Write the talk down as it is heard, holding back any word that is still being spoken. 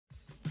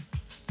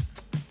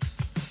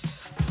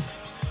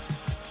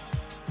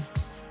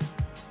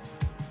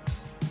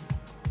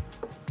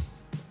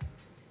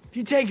If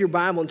you take your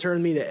Bible and turn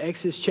with me to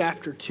Exodus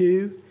chapter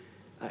 2,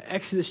 I'm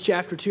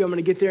going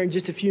to get there in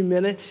just a few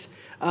minutes.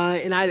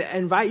 And I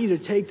invite you to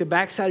take the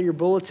backside of your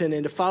bulletin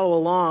and to follow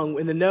along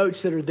in the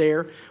notes that are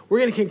there. We're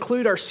going to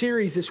conclude our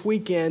series this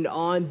weekend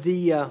on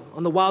the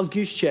wild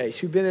goose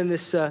chase. We've been in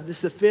this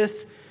is the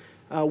fifth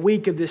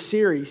week of this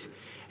series.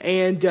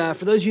 And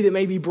for those of you that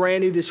may be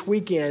brand new this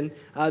weekend,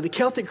 the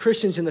Celtic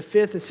Christians in the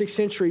 5th and 6th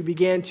century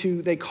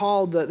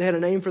they had a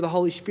name for the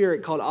Holy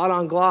Spirit called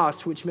Aodhán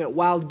Glas, which meant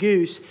wild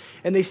goose.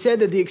 And they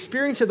said that the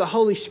experience of the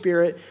Holy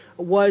Spirit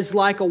was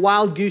like a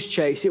wild goose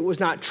chase. It was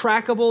not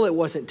trackable, it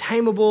wasn't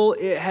tameable,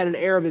 it had an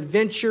air of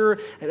adventure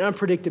and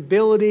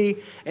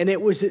unpredictability, and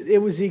it was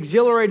the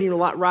exhilarating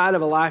ride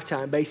of a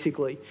lifetime,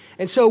 basically.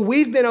 And so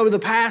we've been, over the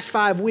past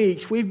 5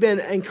 weeks, we've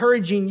been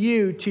encouraging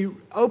you to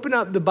open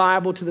up the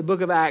Bible to the book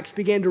of Acts,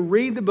 begin to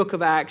read the book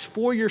of Acts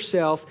for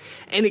yourself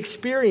and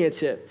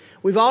experience it.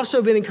 We've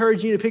also been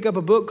encouraging you to pick up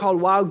a book called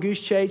Wild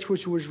Goose Chase,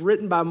 which was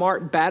written by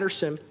Mark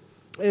Batterson.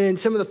 And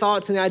some of the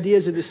thoughts and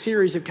ideas of the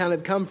series have kind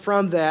of come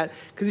from that,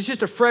 because it's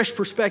just a fresh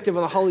perspective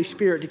on the Holy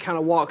Spirit to kind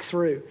of walk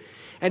through.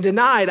 And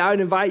tonight, I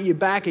would invite you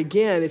back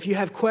again, if you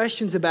have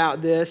questions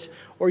about this,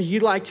 or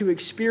you'd like to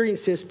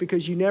experience this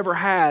because you never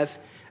have,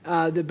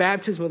 the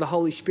baptism of the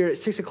Holy Spirit. At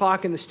 6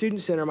 o'clock in the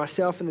Student Center,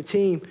 myself and the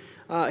team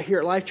here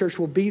at Life Church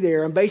will be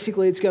there. And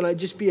basically, it's going to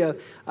just be a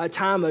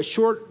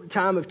short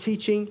time of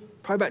teaching,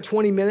 probably about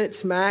 20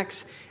 minutes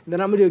max. And then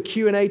I'm going to do a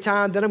Q&A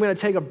time. Then I'm going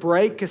to take a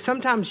break, because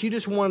sometimes you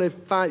just want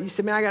to you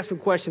say, man, I got some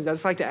questions. I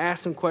just like to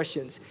ask some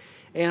questions.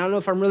 And I don't know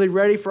if I'm really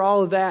ready for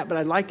all of that, but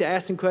I'd like to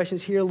ask some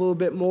questions here a little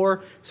bit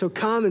more. So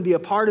come and be a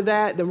part of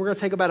that. Then we're going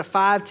to take about a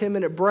 5-10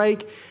 minute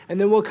break.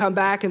 And then we'll come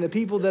back, and the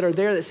people that are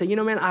there that say,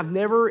 man, I've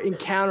never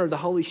encountered the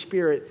Holy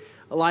Spirit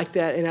like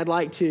that, and I'd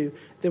like to,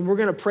 then we're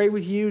going to pray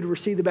with you to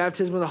receive the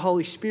baptism of the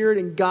Holy Spirit,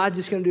 and God's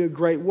just going to do a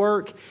great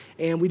work.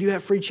 And we do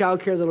have free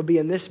childcare that'll be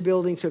in this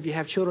building, so if you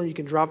have children, you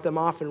can drop them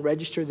off and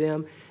register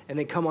them, and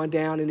then come on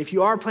down. And if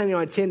you are planning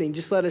on attending,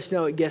 just let us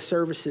know at guest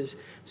services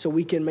so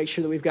we can make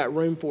sure that we've got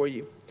room for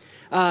you.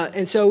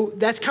 And so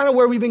that's kind of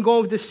where we've been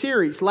going with this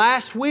series.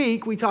 Last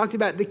week, we talked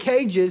about the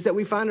cages that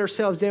we find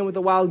ourselves in with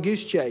the wild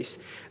goose chase.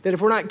 That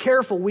if we're not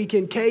careful, we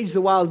can cage the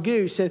wild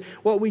goose. And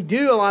what we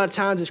do a lot of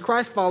times as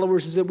Christ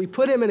followers is that we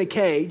put him in a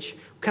cage,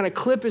 kind of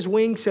clip his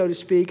wings, so to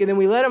speak, and then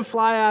we let him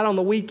fly out on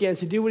the weekends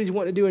to do what he's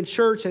wanting to do in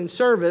church and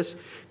service,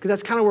 because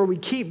that's kind of where we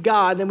keep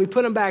God. Then we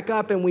put him back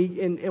up, and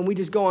we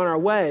just go on our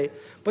way.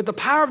 But the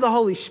power of the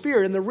Holy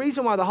Spirit, and the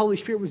reason why the Holy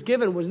Spirit was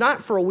given, was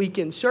not for a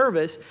weekend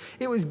service.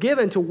 It was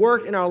given to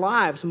work in our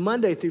lives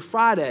Monday through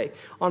Friday,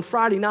 on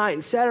Friday night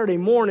and Saturday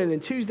morning and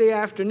Tuesday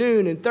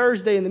afternoon and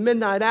Thursday in the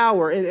midnight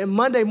hour and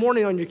Monday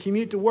morning on your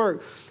commute to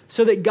work,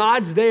 so that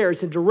God's there.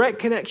 It's a direct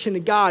connection to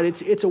God.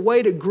 It's a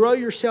way to grow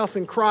yourself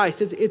in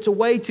Christ. It's a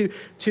way to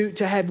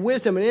have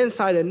wisdom and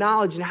insight and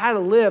knowledge and how to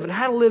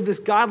live this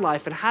God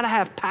life and how to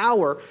have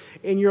power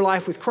in your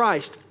life with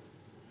Christ.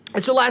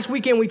 And so last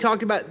weekend we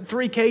talked about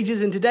 3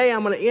 cages, and today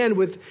I'm going to end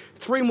with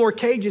 3 more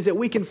cages that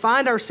we can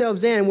find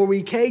ourselves in where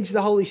we cage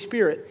the Holy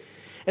Spirit.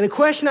 And the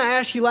question I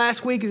asked you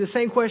last week is the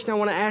same question I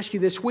want to ask you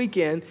this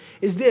weekend,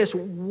 is this: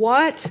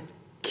 what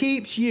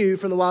keeps you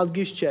from the wild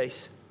goose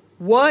chase?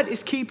 What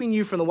is keeping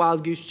you from the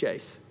wild goose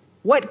chase?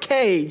 What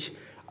cage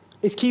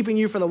is keeping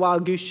you from the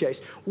wild goose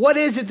chase? What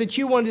is it that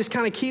you want to just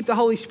kind of keep the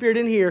Holy Spirit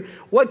in here?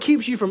 What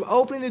keeps you from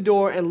opening the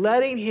door and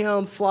letting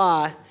him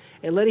fly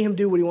and letting him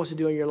do what he wants to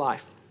do in your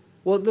life?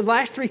 Well, the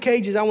last 3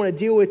 cages I want to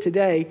deal with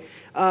today,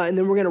 and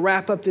then we're going to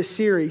wrap up this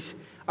series,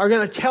 are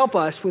going to help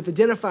us with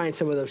identifying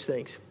some of those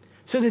things.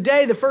 So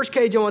today, the first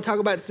cage I want to talk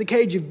about is the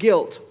cage of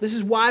guilt. This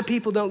is why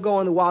people don't go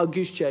on the wild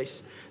goose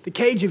chase. The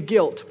cage of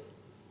guilt.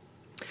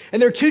 And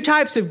there are 2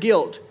 types of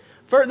guilt.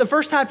 The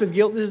first type of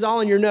guilt, this is all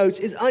in your notes,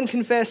 is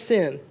unconfessed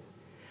sin.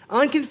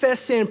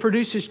 Unconfessed sin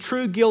produces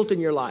true guilt in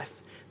your life.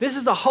 This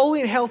is a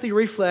holy and healthy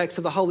reflex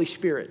of the Holy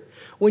Spirit.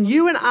 When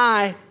you and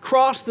I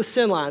cross the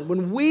sin line,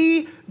 when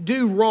we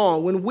do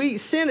wrong,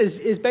 sin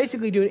is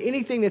basically doing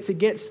anything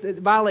that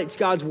violates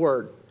God's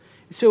word.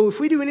 So if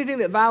we do anything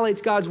that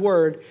violates God's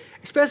word,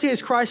 especially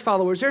as Christ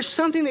followers, there's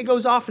something that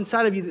goes off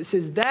inside of you that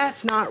says,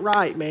 that's not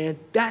right, man.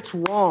 That's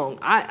wrong.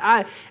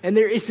 And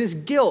there is this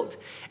guilt.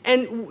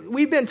 And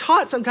we've been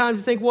taught sometimes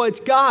to think, well, it's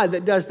God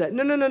that does that.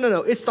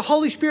 No. It's the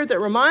Holy Spirit that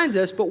reminds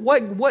us, but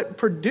what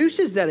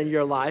produces that in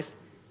your life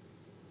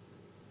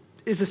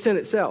is the sin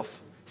itself.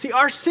 See,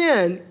 our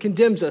sin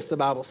condemns us, the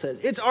Bible says.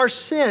 It's our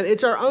sin.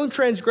 It's our own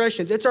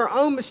transgressions. It's our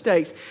own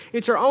mistakes.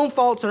 It's our own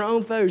faults and our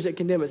own failures that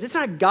condemn us. It's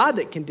not God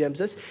that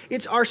condemns us.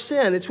 It's our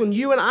sin. It's when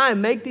you and I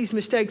make these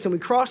mistakes and we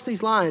cross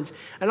these lines,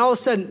 and all of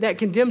a sudden that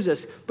condemns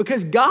us.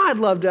 Because God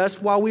loved us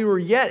while we were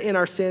yet in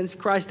our sins,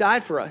 Christ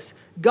died for us.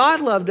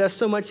 God loved us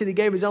so much that he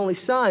gave his only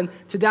son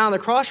to die on the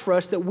cross for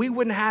us, that we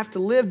wouldn't have to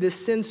live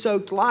this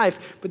sin-soaked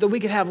life, but that we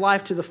could have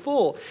life to the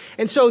full.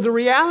 And so the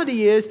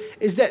reality is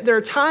that there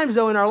are times,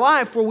 though, in our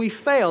life where we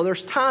fail.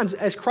 There's times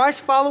as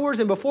Christ followers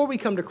and before we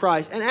come to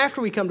Christ and after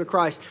we come to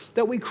Christ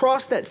that we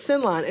cross that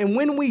sin line. And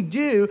when we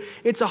do,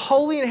 it's a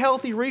holy and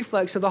healthy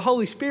reflex of the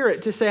Holy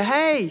Spirit to say,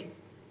 hey,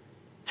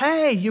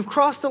 Hey, you've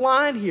crossed the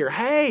line here.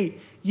 Hey,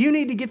 you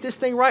need to get this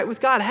thing right with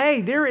God.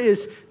 Hey, there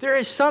is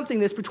something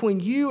that's between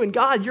you and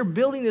God. You're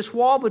building this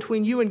wall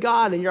between you and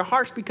God, and your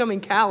heart's becoming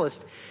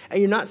calloused,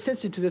 and you're not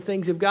sensitive to the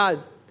things of God.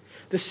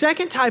 The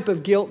second type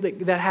of guilt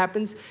that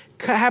happens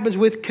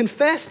with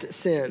confessed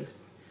sin.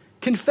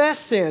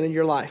 Confessed sin in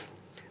your life.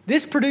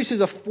 This produces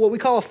what we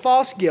call a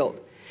false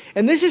guilt.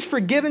 And this is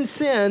forgiven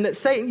sin that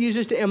Satan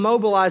uses to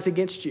immobilize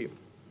against you.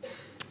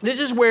 This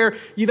is where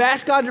you've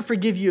asked God to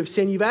forgive you of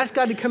sin. You've asked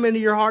God to come into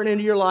your heart and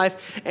into your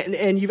life.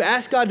 And you've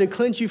asked God to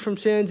cleanse you from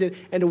sins and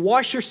to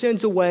wash your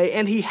sins away.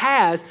 And he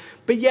has.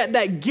 But yet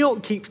that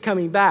guilt keeps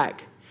coming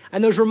back.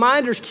 And those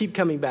reminders keep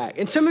coming back.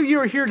 And some of you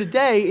are here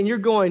today and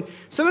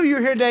some of you are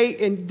here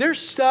today and there's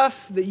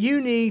stuff that you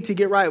need to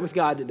get right with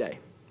God today.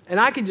 And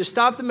I could just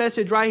stop the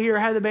message right here,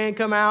 have the band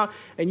come out,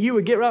 and you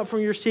would get up from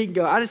your seat and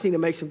go, I just need to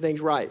make some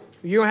things right.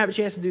 You're going to have a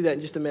chance to do that in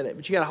just a minute,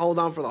 but you got to hold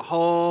on for the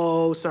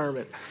whole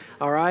sermon,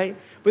 all right?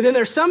 But then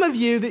there's some of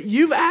you that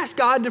you've asked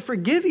God to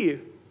forgive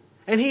you,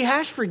 and he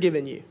has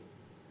forgiven you.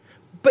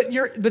 But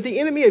the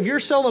enemy of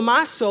your soul and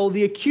my soul,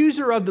 the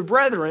accuser of the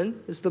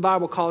brethren, as the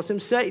Bible calls him,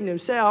 Satan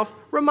himself,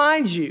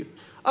 reminds you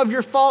of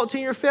your faults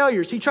and your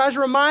failures. He tries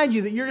to remind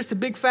you that you're just a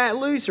big fat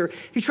loser.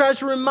 He tries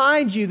to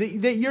remind you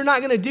that you're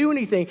not going to do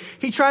anything.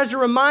 He tries to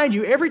remind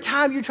you, every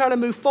time you try to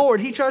move forward,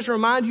 he tries to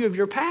remind you of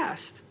your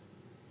past.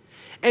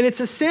 And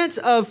it's a sense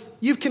of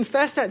you've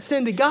confessed that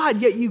sin to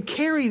God, yet you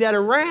carry that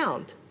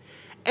around.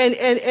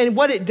 And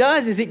what it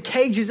does is it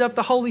cages up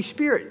the Holy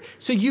Spirit.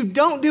 So you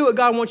don't do what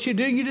God wants you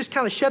to do. You just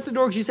kind of shut the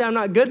door because you say, I'm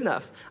not good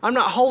enough. I'm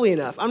not holy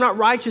enough. I'm not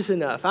righteous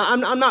enough.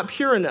 I'm not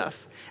pure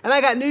enough. And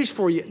I got news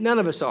for you. None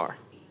of us are.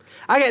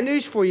 I got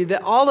news for you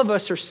that all of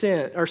us are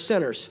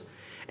sinners.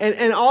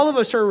 And all of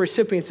us are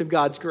recipients of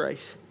God's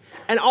grace.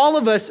 And all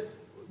of us,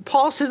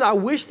 Paul says, I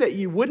wish that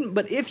you wouldn't,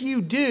 but if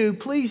you do,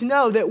 please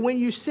know that when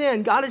you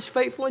sin, God is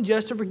faithful and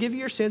just to forgive you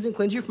your sins and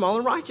cleanse you from all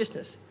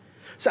unrighteousness.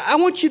 So I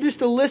want you just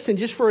to listen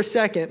just for a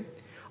second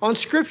on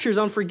scriptures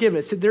on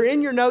forgiveness. They're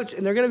in your notes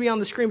and they're going to be on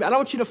the screen, but I don't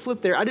want you to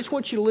flip there. I just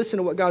want you to listen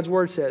to what God's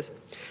word says.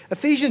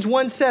 Ephesians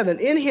 1:7,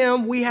 in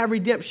him we have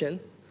redemption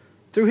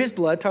through his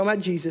blood, talking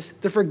about Jesus,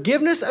 the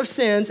forgiveness of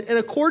sins in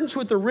accordance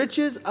with the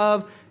riches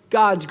of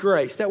God's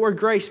grace. That word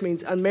grace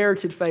means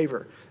unmerited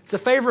favor. It's a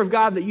favor of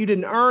God that you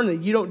didn't earn,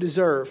 that you don't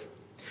deserve.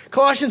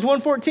 Colossians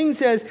 1:14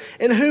 says,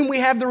 in whom we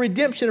have the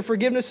redemption of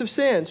forgiveness of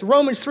sins.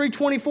 Romans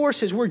 3:24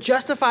 says, we're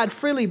justified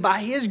freely by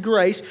his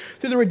grace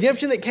through the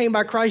redemption that came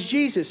by Christ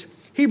Jesus.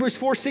 Hebrews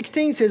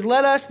 4:16 says,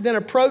 let us then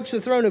approach the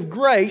throne of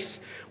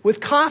grace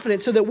with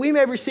confidence so that we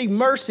may receive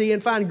mercy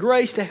and find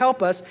grace to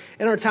help us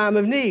in our time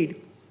of need.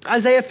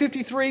 Isaiah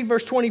 43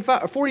 verse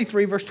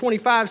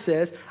 25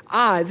 says,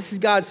 this is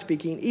God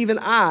speaking, even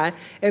I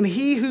am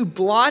he who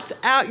blots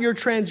out your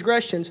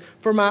transgressions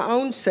for my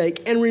own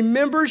sake and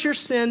remembers your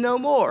sin no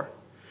more.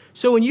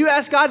 So when you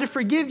ask God to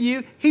forgive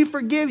you, he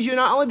forgives you.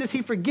 Not only does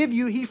he forgive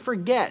you, he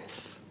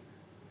forgets.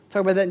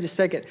 Talk about that in just a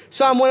second.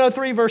 Psalm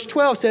 103 verse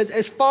 12 says,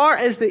 as far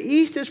as the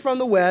east is from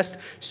the west,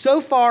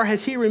 so far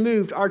has he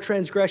removed our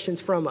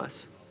transgressions from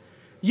us.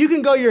 You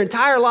can go your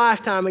entire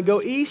lifetime and go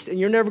east and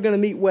you're never going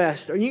to meet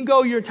west. Or you can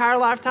go your entire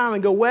lifetime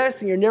and go west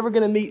and you're never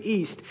going to meet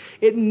east.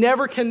 It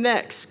never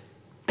connects.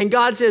 And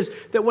God says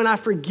that when I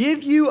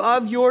forgive you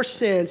of your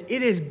sins,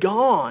 it is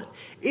gone.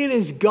 It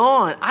is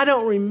gone. I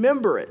don't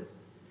remember it.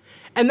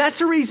 And that's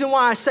the reason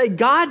why I say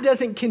God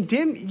doesn't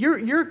condemn.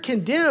 You're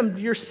condemned.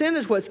 Your sin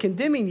is what's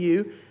condemning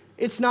you.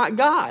 It's not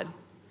God.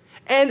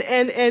 And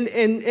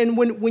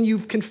when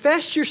you've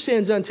confessed your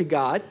sins unto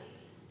God,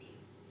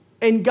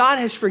 and God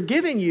has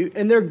forgiven you,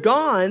 and they're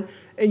gone,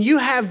 and you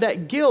have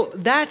that guilt,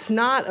 that's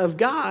not of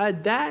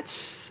God,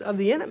 that's of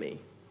the enemy.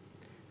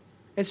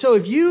 And so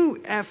if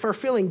you are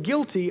feeling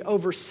guilty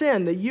over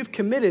sin that you've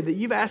committed, that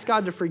you've asked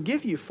God to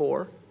forgive you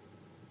for,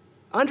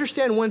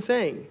 understand one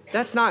thing,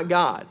 that's not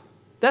God.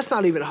 That's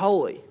not even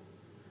holy.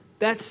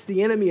 That's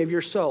the enemy of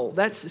your soul.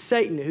 That's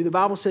Satan, who the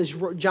Bible says,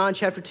 John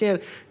chapter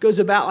 10, goes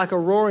about like a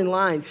roaring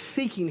lion,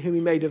 seeking whom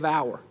he may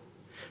devour.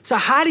 So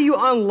how do you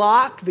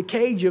unlock the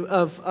cage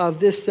of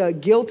this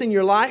guilt in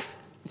your life?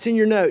 It's in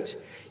your notes.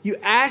 You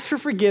ask for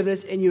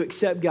forgiveness and you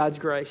accept God's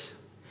grace.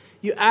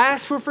 You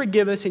ask for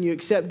forgiveness and you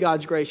accept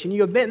God's grace. And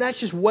you go, man, that's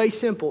just way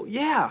simple.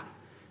 Yeah,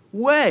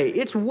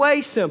 it's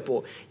way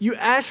simple. You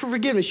ask for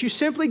forgiveness. You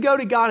simply go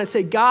to God and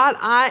say, God,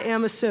 I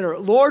am a sinner.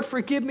 Lord,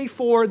 forgive me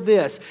for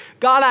this.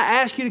 God, I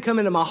ask you to come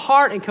into my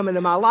heart and come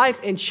into my life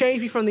and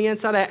change me from the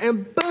inside out.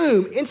 And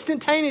boom,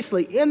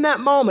 instantaneously, in that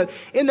moment,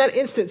 in that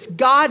instance,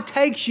 God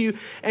takes you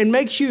and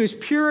makes you as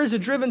pure as a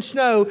driven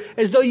snow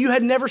as though you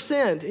had never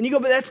sinned. And you go,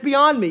 but that's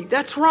beyond me.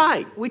 That's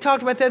right. We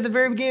talked about that at the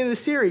very beginning of the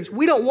series.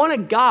 We don't want a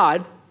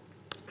God.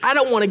 I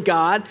don't want a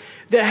God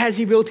that has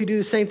the ability to do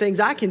the same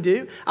things I can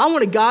do. I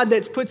want a God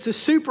that puts the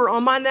super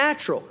on my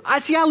natural. I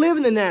live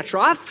in the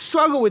natural. I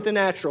struggle with the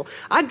natural.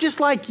 I'm just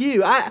like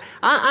you.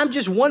 I'm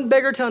just one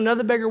beggar to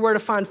another beggar where to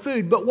find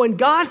food. But when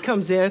God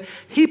comes in,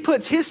 he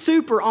puts his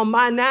super on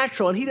my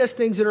natural and he does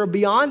things that are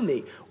beyond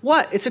me.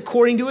 what? It's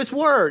according to his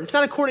word. It's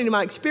not according to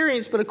my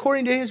experience, but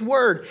according to his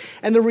word.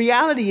 And the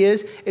reality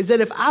is that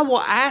if I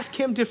will ask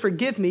him to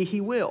forgive me,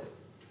 he will.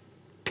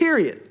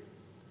 Period.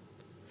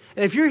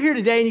 And if you're here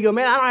today and you go,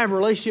 man, I don't have a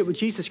relationship with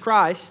Jesus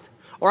Christ,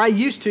 or I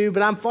used to,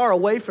 but I'm far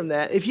away from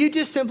that. If you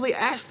just simply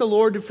ask the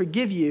Lord to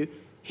forgive you,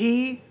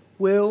 he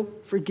will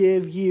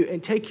forgive you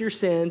and take your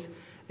sins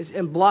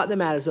and blot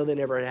them out as though they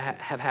never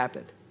have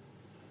happened.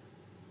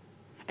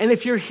 And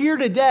if you're here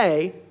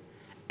today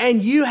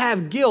and you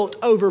have guilt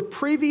over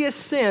previous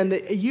sin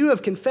that you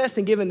have confessed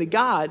and given to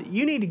God,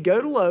 you need to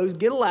go to Lowe's,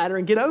 get a ladder,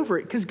 and get over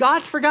it because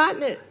God's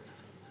forgotten it.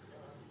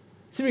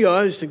 Some of you go,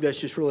 I just think that's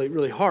just really,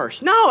 really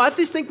harsh. No, I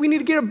just think we need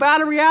to get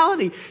about a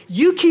reality.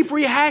 You keep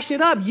rehashing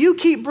it up. You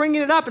keep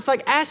bringing it up. It's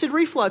like acid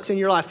reflux in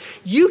your life.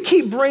 You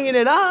keep bringing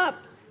it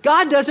up.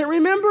 God doesn't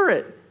remember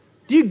it.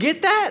 Do you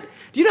get that?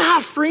 Do you know how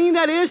freeing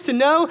that is to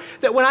know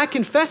that when I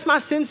confess my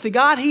sins to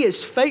God, he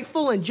is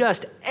faithful and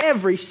just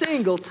every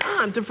single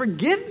time to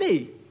forgive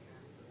me?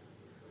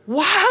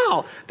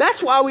 Wow,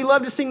 that's why we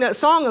love to sing that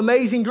song,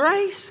 Amazing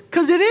Grace,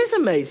 because it is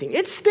amazing.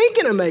 It's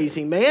stinking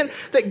amazing, man,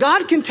 that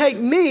God can take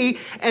me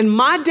and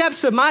my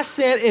depths of my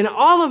sin and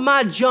all of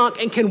my junk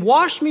and can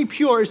wash me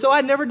pure as though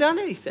I'd never done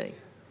anything.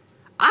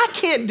 I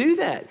can't do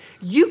that.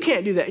 You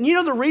can't do that. And you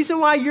know the reason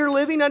why you're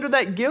living under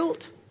that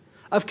guilt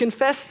of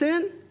confessed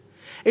sin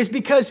is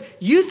because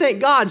you think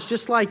God's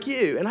just like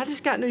you. And I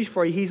just got news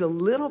for you. He's a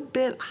little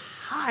bit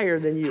higher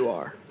than you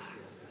are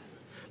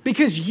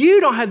because you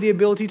don't have the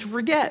ability to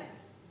forget.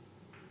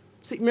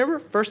 See, remember,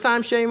 first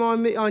time shame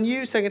on me, on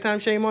you, second time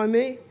shame on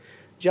me.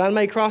 John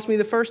may cross me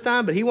the first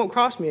time, but he won't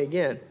cross me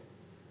again.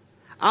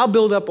 I'll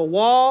build up a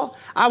wall.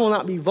 I will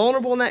not be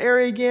vulnerable in that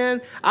area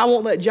again. I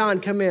won't let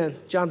John come in.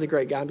 John's a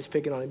great guy. I'm just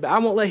picking on him. But I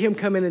won't let him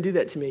come in and do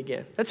that to me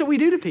again. That's what we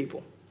do to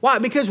people. Why?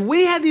 Because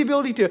we have the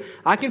ability to,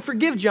 I can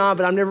forgive John,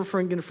 but I'm never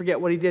going to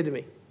forget what he did to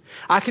me.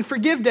 I can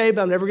forgive Dave,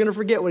 but I'm never going to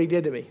forget what he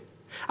did to me.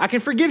 I can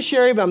forgive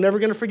Sherry, but I'm never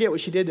going to forget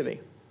what she did to me.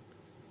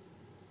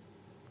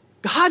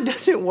 God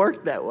doesn't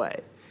work that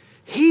way.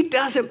 He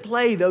doesn't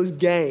play those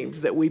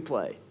games that we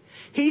play.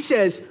 He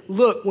says,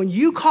 look, when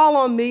you call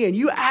on me and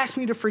you ask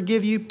me to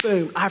forgive you,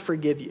 boom, I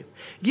forgive you.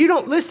 You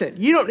don't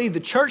need the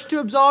church to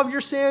absolve your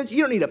sins.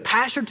 You don't need a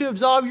pastor to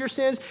absolve your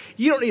sins.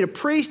 You don't need a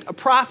priest, a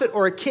prophet,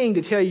 or a king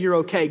to tell you you're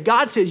okay.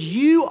 God says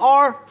you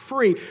are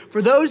free.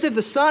 For those that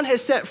the Son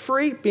has set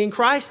free, being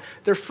Christ,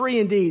 they're free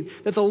indeed.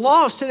 That the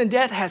law of sin and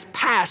death has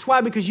passed.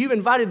 Why? Because you've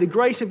invited the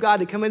grace of God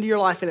to come into your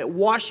life and it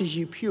washes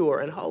you pure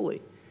and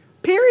holy.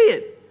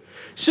 Period.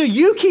 So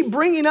you keep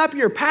bringing up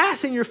your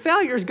past and your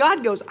failures.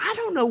 God goes, I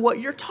don't know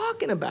what you're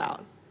talking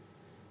about.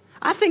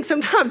 I think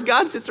sometimes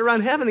God sits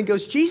around heaven and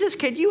goes, Jesus,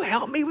 can you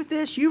help me with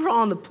this? You were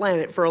on the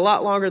planet for a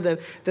lot longer than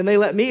they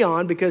let me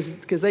on because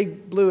they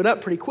blew it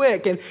up pretty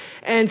quick.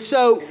 And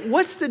so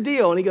what's the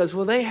deal? And he goes,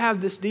 well, they have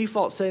this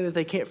default saying that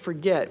they can't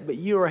forget, but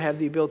you have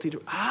the ability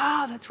to,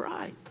 that's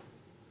right.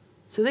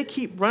 So they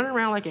keep running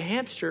around like a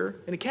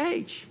hamster in a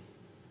cage.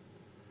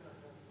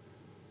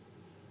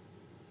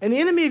 And the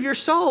enemy of your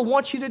soul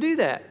wants you to do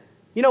that.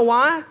 You know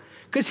why?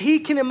 Because he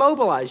can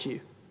immobilize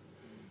you.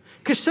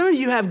 Because some of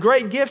you have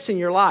great gifts in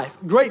your life,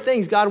 great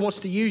things God wants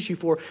to use you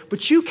for,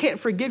 but you can't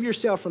forgive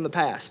yourself from the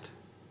past.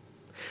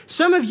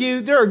 Some of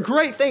you, there are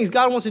great things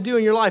God wants to do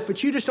in your life,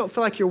 but you just don't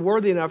feel like you're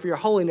worthy enough, or you're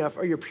holy enough,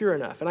 or you're pure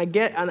enough. And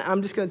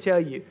I'm just going to tell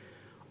you,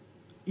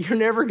 you're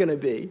never going to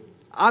be.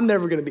 I'm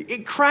never going to be.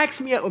 It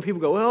cracks me up when people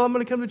go, well, I'm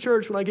going to come to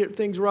church when I get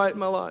things right in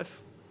my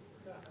life.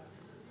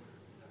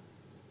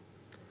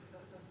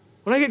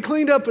 When I get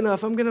cleaned up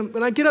enough,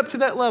 when I get up to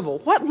that level.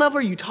 What level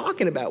are you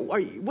talking about? What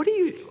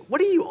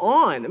are you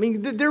on? I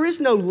mean, there is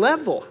no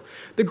level.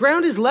 The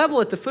ground is level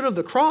at the foot of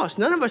the cross.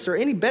 None of us are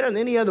any better than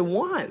any other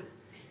one.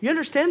 You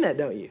understand that,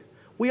 don't you?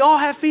 We all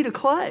have feet of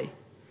clay.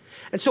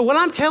 And so what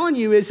I'm telling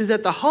you is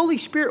that the Holy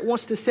Spirit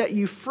wants to set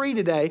you free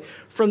today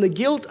from the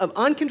guilt of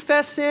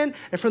unconfessed sin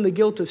and from the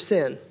guilt of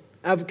sin,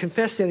 of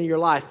confessed sin in your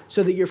life,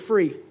 so that you're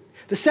free.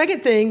 The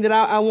second thing that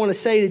I want to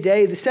say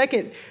today, the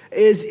second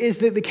is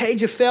the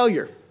cage of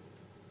failure.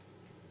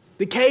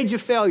 The cage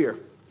of failure.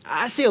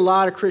 I see a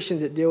lot of Christians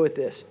that deal with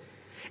this.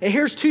 And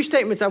here's two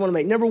statements I want to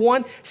make. Number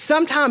one,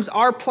 sometimes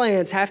our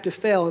plans have to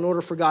fail in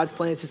order for God's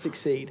plans to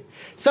succeed.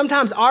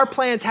 Sometimes our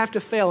plans have to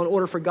fail in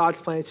order for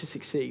God's plans to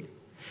succeed.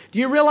 Do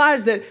you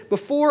realize that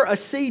before a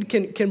seed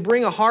can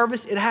bring a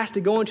harvest, it has to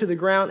go into the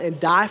ground and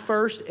die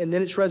first, and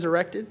then it's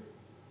resurrected?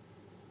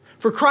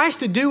 For Christ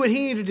to do what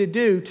he needed to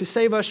do to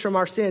save us from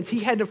our sins, he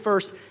had to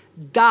first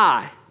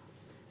die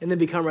and then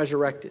become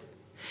resurrected.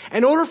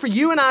 In order for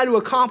you and I to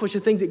accomplish the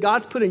things that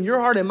God's put in your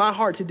heart and my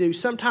heart to do,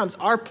 sometimes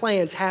our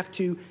plans have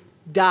to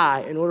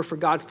die in order for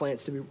God's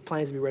plans to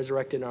be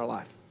resurrected in our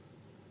life.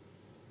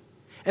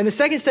 And the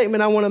second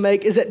statement I want to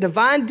make is that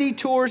divine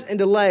detours and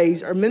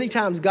delays are many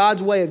times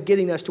God's way of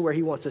getting us to where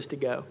he wants us to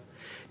go.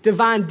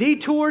 Divine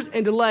detours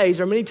and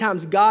delays are many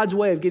times God's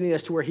way of getting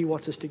us to where he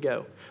wants us to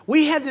go.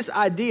 We have this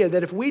idea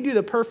that if we do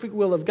the perfect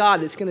will of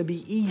God, it's going to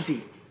be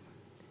easy.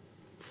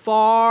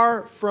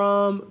 Far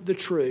from the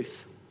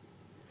truth.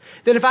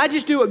 That if I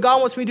just do what God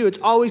wants me to do, it's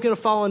always going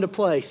to fall into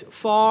place.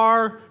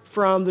 Far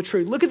from the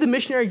truth. Look at the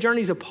missionary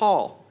journeys of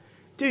Paul.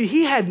 Dude,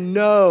 he had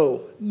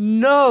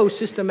no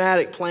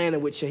systematic plan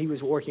in which he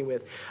was working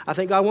with. I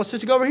think God wants us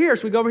to go over here,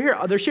 so we go over here.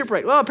 Oh, they're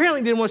shipwrecked. Well, apparently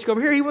he didn't want us to go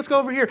over here. He wants to go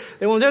over here.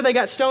 They went there, they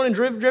got stoned and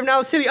driven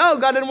out of the city. Oh,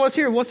 God didn't want us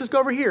here. He wants us to go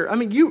over here. I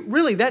mean,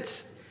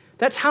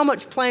 that's how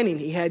much planning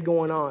he had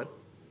going on.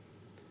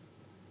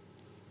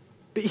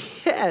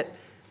 But yet,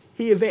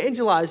 he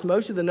evangelized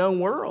most of the known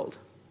world.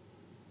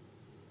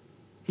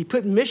 He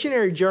put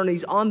missionary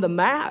journeys on the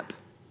map.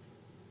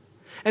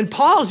 And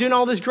Paul's doing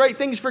all these great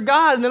things for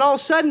God, and then all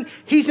of a sudden,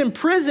 he's in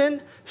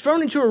prison,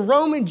 thrown into a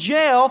Roman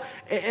jail,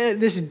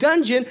 this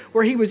dungeon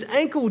where he was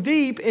ankle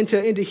deep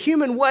into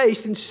human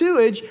waste and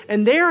sewage,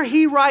 and there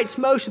he writes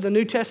most of the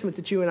New Testament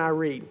that you and I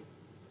read.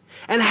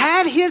 And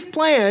had his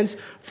plans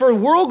for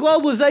world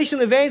globalization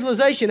and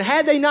evangelization,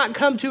 had they not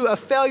come to a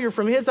failure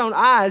from his own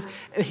eyes,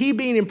 and he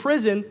being in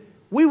prison,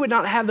 we would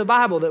not have the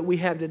Bible that we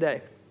have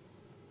today.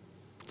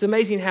 It's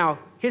amazing how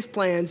his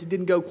plans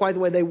didn't go quite the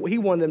way he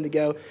wanted them to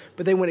go,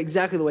 but they went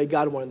exactly the way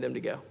God wanted them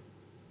to go.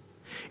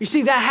 You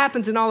see, that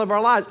happens in all of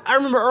our lives. I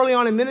remember early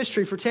on in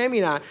ministry for Tammy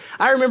and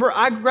I remember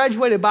I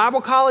graduated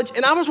Bible college,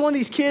 and I was one of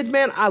these kids,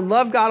 man, I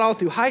loved God all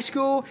through high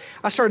school.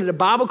 I started a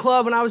Bible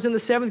club when I was in the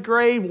 7th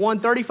grade, won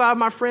 35 of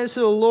my friends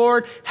to the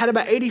Lord, had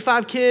about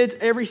 85 kids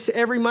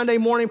every Monday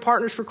morning,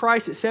 Partners for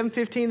Christ at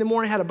 7:15 in the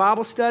morning, had a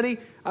Bible study.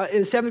 In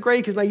the 7th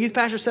grade, because my youth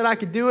pastor said I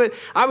could do it.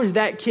 I was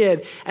that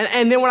kid.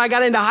 And then when I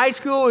got into high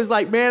school, it was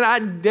like, man, I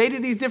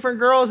dated these different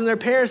girls, and their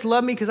parents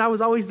loved me because I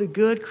was always the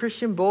good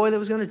Christian boy that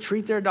was going to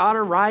treat their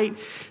daughter right.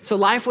 So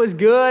life was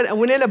good. I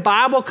went into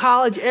Bible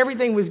college.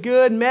 Everything was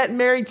good. Met and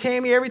married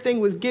Tammy.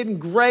 Everything was getting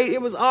great.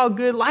 It was all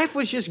good. Life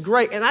was just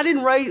great. And I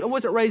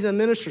wasn't raised in a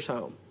minister's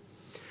home.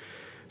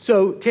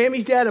 So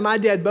Tammy's dad and my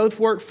dad both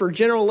worked for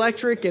General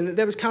Electric, and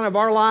that was kind of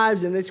our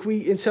lives.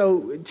 And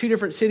so 2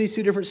 different cities,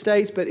 2 different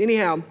states. But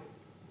anyhow,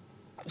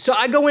 so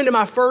I go into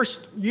my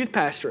first youth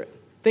pastorate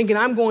thinking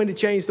I'm going to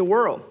change the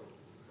world.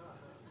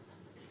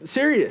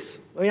 Serious.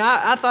 I mean,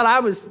 I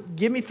thought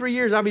give me 3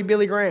 years, I'll be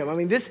Billy Graham. I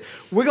mean,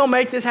 we're going to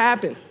make this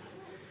happen.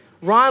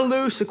 Ron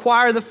Luce,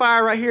 Acquire the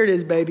Fire, right here it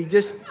is, baby.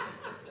 Just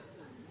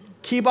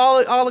keep all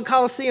the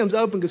Coliseums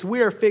open because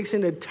we are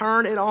fixing to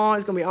turn it on.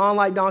 It's going to be on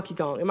like Donkey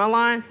Kong. Am I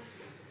lying?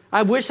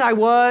 I wish I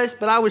was,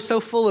 but I was so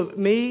full of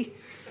me.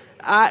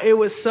 It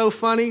was so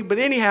funny. But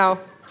anyhow,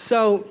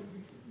 so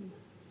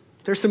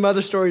there's some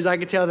other stories I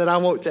could tell that I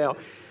won't tell.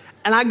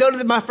 And I go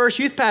to my first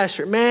youth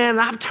pastor. Man,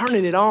 I'm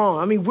turning it on.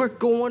 I mean, we're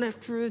going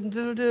after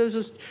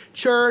this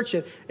church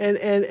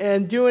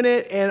and doing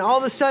it. And all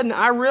of a sudden,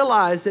 I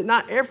realized that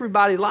not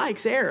everybody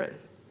likes Aaron.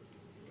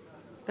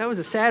 That was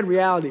a sad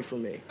reality for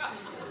me.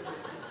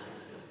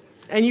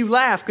 And you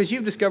laugh because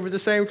you've discovered the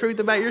same truth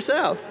about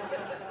yourself.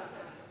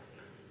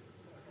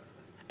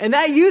 And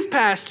that youth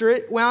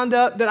pastorate wound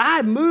up that I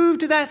had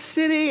moved to that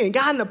city and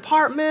got an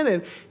apartment,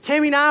 and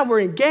Tammy and I were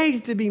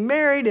engaged to be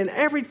married and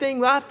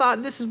everything. I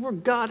thought, this is where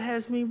God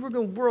has me. We're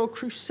going to world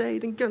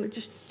crusade and going to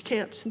just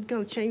camps and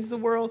going to change the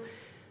world.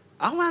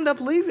 I wound up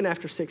leaving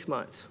after 6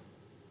 months.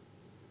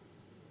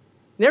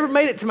 Never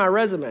made it to my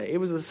resume. It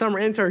was a summer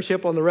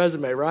internship on the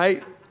resume,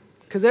 right?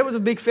 Because that was a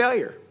big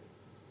failure.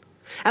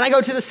 And I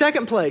go to the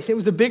second place. It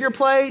was a bigger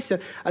place,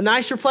 a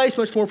nicer place,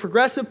 much more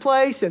progressive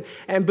place.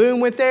 And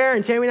boom, went there,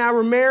 and Tammy and I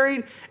were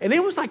married. And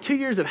it was like 2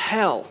 years of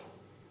hell.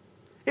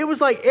 It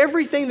was like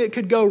everything that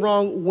could go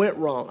wrong went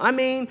wrong. I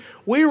mean,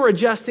 we were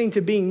adjusting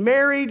to being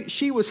married.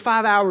 She was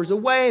 5 hours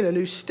away in a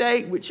new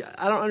state, which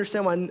I don't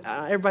understand why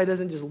everybody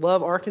doesn't just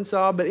love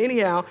Arkansas. But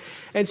anyhow,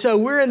 and so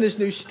we're in this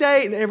new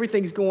state, and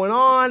everything's going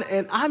on.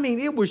 And I mean,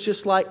 it was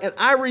just like, and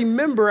I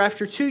remember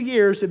after 2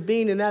 years of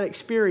being in that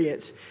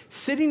experience,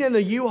 sitting in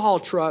the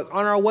U-Haul truck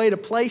on our way to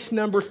place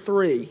number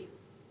 3,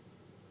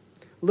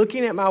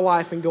 looking at my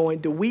wife and going,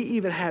 do we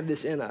even have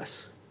this in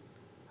us?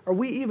 Are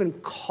we even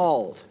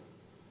called?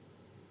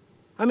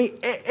 I mean,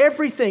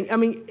 everything. I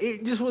mean,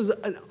 it just was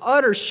an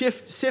utter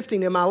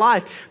sifting in my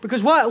life,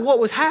 because what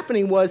was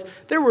happening was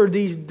there were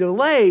these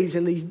delays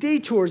and these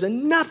detours,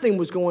 and nothing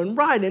was going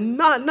right, and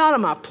none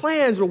of my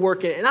plans were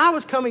working. And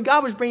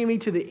God was bringing me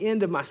to the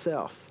end of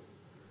myself.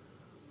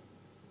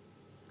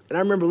 And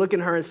I remember looking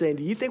at her and saying,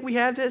 do you think we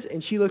have this?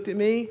 And she looked at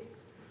me,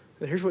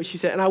 and here's what she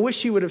said. And I wish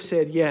she would have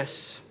said,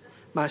 yes,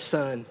 my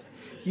son,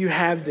 you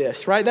have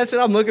this, right? That's what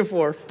I'm looking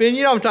for. Ben,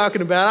 you know what I'm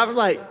talking about. I was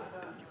like,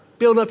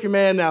 build up your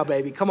man now,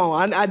 baby. Come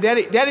on.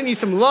 Daddy needs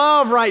some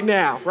love right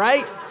now,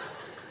 right?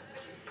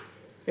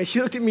 And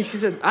she looked at me. She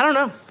said, I don't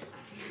know.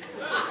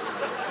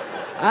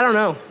 I don't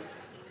know.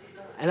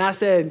 And I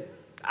said,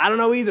 I don't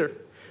know either.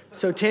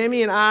 So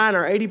Tammy and I and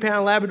our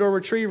 80-pound Labrador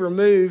Retriever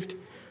moved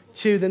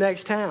to the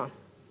next town.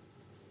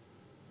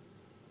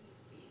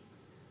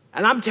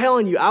 And I'm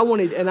telling you,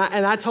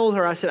 I told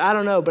her, I said, I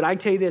don't know, but I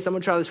can tell you this, I'm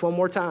going to try this one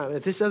more time. And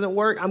if this doesn't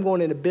work, I'm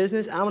going into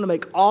business. I'm going to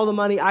make all the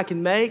money I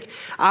can make.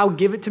 I'll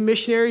give it to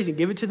missionaries and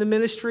give it to the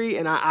ministry,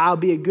 and I'll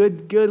be a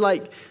good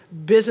like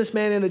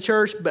businessman in the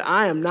church, but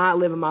I am not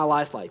living my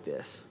life like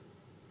this.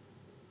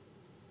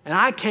 And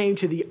I came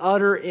to the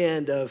utter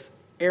end of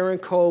Aaron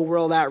Cole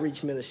World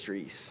Outreach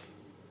Ministries.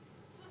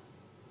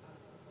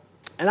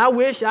 And I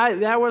wish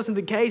that wasn't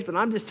the case, but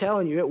I'm just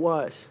telling you, it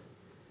was.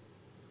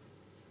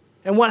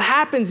 And what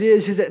happens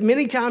is that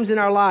many times in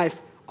our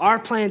life, our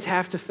plans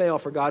have to fail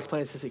for God's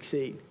plans to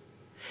succeed.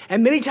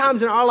 And many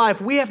times in our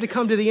life, we have to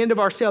come to the end of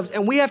ourselves,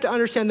 and we have to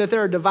understand that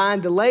there are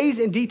divine delays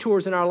and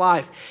detours in our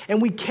life.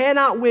 And we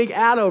cannot wig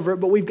out over it,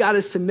 but we've got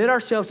to submit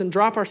ourselves and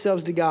drop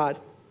ourselves to God.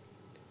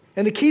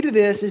 And the key to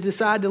this is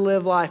decide to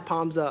live life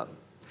palms up.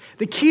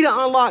 The key to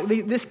unlock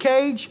this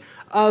cage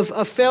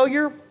of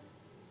failure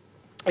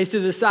is to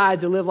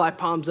decide to live life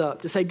palms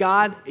up, to say,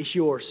 God, it's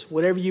yours,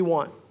 whatever you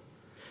want.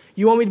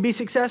 You want me to be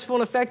successful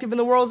and effective in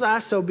the world's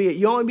eyes? So be it.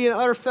 You want me to be an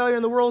utter failure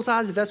in the world's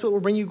eyes? If that's what will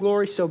bring you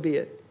glory, so be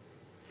it.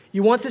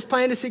 You want this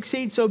plan to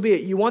succeed? So be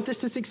it. You want this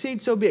to succeed?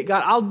 So be it.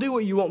 God, I'll do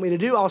what you want me to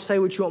do. I'll say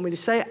what you want me to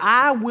say.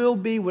 I will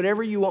be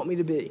whatever you want me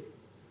to be.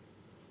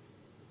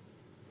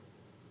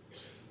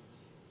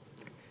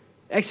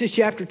 Exodus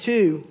chapter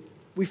 2,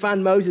 we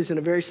find Moses in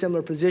a very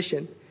similar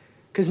position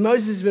because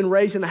Moses has been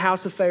raised in the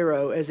house of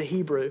Pharaoh as a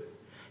Hebrew.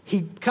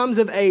 He comes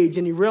of age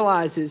and he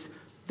realizes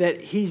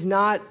that he's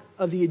not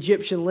of the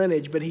Egyptian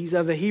lineage, but he's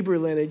of the Hebrew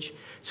lineage.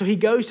 So he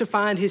goes to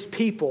find his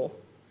people.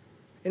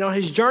 And on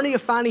his journey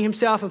of finding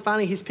himself and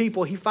finding his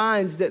people, he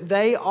finds that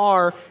they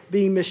are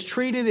being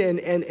mistreated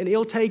and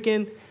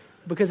ill-taken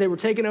because they were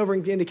taken over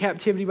into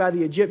captivity by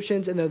the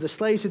Egyptians, and they're the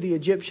slaves of the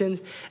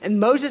Egyptians. And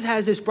Moses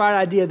has this bright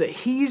idea that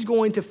he's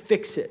going to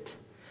fix it,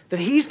 that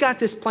he's got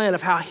this plan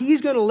of how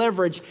he's going to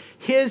leverage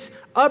his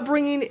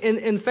upbringing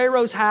in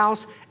Pharaoh's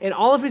house and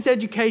all of his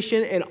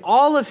education and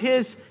all of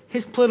his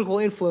political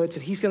influence,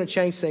 and he's going to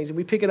change things. And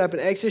we pick it up in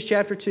Exodus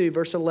chapter 2,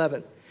 verse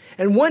 11.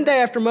 And one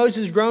day after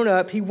Moses grown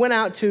up, he went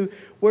out to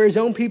where his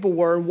own people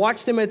were and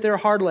watched them at their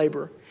hard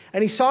labor.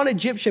 And he saw an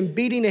Egyptian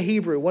beating a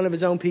Hebrew, one of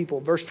his own people.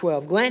 Verse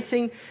 12,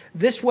 glancing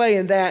this way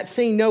and that,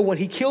 seeing no one,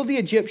 he killed the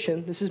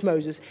Egyptian, this is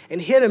Moses,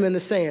 and hid him in the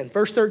sand.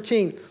 Verse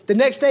 13, the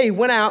next day he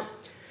went out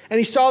and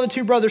he saw the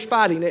two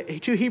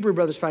Hebrew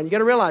brothers fighting. You got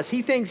to realize,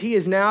 he thinks he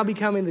is now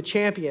becoming the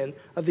champion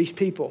of these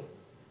people.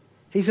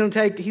 He's going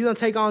to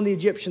take on the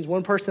Egyptians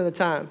one person at a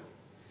time.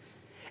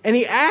 And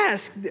he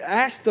asked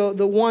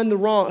the one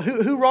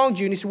who wronged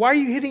you? And he said, why are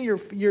you hitting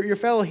your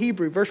fellow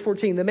Hebrew? Verse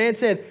 14, the man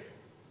said,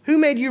 who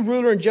made you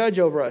ruler and judge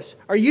over us?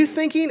 Are you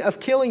thinking of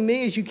killing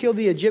me as you killed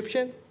the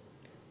Egyptian?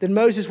 Then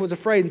Moses was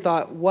afraid and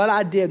thought, what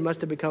I did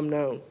must have become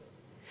known.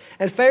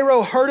 And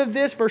Pharaoh heard of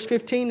this, verse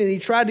 15, and he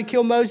tried to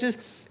kill Moses.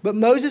 But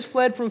Moses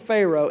fled from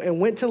Pharaoh and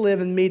went to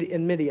live in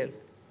Midian.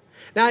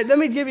 Now, let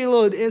me give you a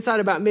little insight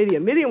about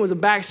Midian. Midian was a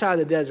backside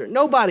of the desert.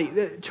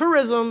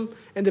 Tourism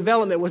and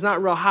development was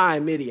not real high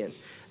in Midian.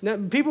 Now,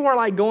 people weren't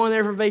like going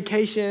there for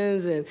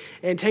vacations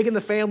and taking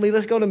the family.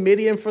 Let's go to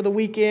Midian for the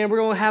weekend. We're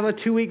going to have a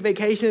 2-week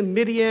vacation in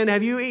Midian.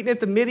 Have you eaten at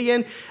the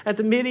Midian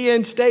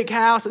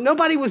steakhouse?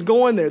 Nobody was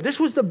going there. This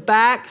was the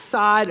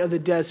backside of the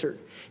desert.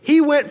 He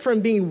went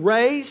from being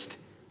raised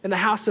in the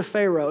house of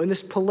Pharaoh, in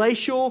this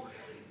palatial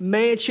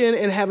mansion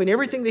and having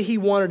everything that he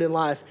wanted in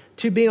life,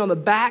 to being on the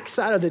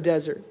backside of the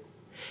desert.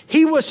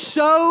 He had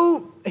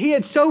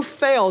so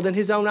failed in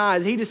his own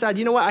eyes. He decided,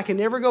 you know what, I can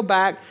never go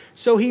back.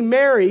 So he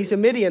marries a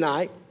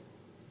Midianite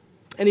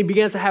and he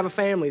begins to have a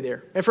family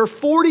there. And for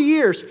 40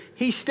 years,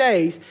 he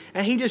stays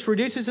and he just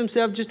reduces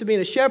himself just to being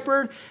a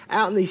shepherd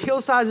out in these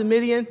hillsides of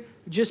Midian,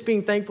 just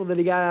being thankful that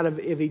he got out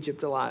of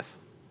Egypt alive.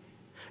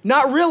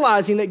 Not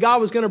realizing that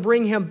God was going to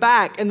bring him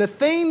back. And the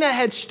thing that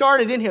had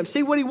started in him,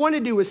 see, what he wanted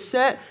to do was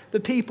set the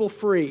people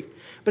free.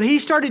 But he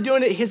started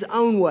doing it his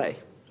own way.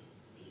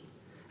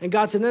 And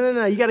God said,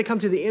 no, you got to come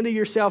to the end of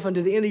yourself and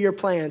to the end of your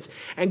plans.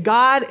 And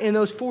God, in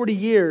those 40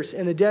 years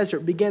in the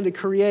desert, began to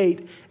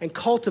create and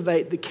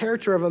cultivate the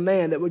character of a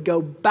man that would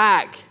go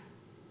back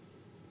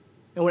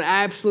and would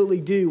absolutely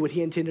do what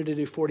he intended to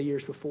do 40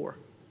 years before.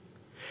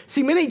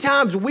 See, many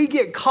times we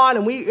get caught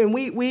and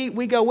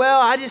we go,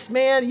 well,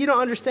 you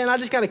don't understand. I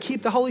just got to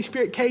keep the Holy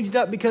Spirit caged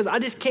up because I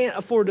just can't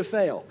afford to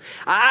fail.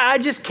 I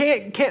just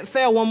can't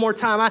fail one more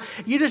time.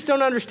 You just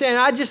don't understand.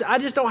 I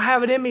just don't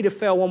have it in me to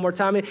fail one more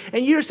time.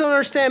 And you just don't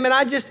understand, man.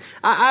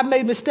 I've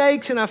made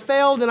mistakes and I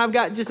failed and I've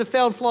got just a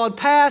failed, flawed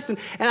past and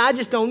I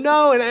just don't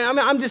know. And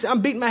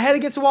I'm beating my head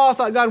against the wall. I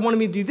thought God wanted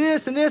me to do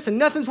this and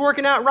nothing's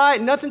working out right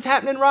and nothing's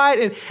happening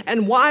right.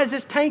 And why is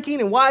this tanking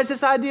and why is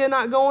this idea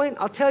not going?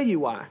 I'll tell you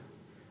why.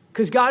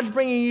 Because God's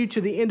bringing you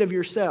to the end of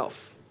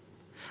yourself.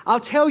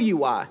 I'll tell you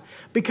why.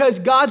 Because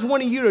God's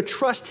wanting you to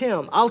trust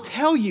him. I'll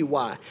tell you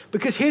why.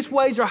 Because his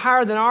ways are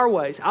higher than our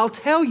ways. I'll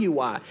tell you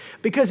why.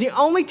 Because the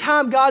only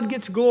time God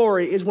gets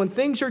glory is when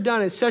things are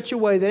done in such a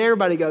way that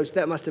everybody goes,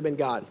 that must have been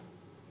God.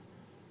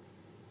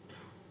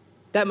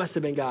 That must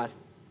have been God.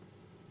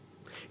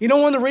 You know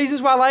one of the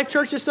reasons why Life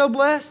Church is so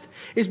blessed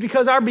is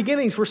because our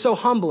beginnings were so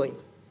humbling.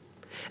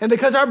 And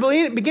because our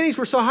beginnings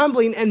were so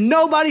humbling and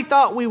nobody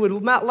thought we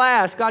would not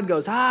last, God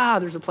goes,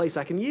 there's a place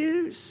I can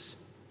use.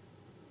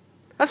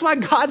 That's why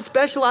God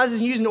specializes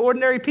in using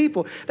ordinary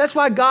people. That's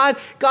why God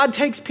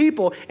takes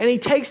people and he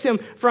takes them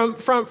from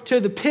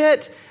to the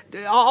pit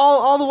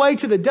all the way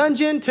to the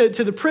dungeon, to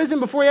the prison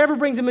before he ever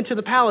brings him into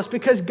the palace,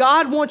 because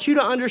God wants you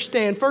to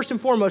understand, first and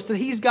foremost, that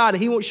he's God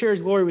and he won't share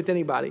his glory with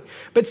anybody.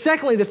 But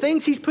secondly, the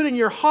things he's put in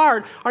your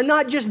heart are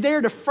not just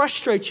there to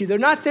frustrate you. They're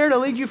not there to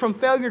lead you from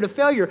failure to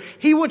failure.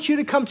 He wants you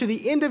to come to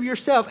the end of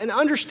yourself and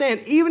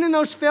understand, even in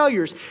those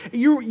failures,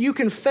 you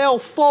can fail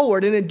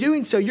forward. And in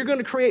doing so, you're going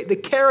to create the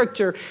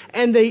character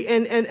and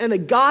a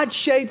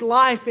God-shaped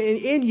life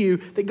in you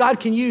that God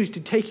can use to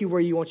take you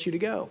where he wants you to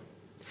go.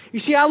 You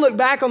see, I look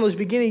back on those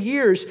beginning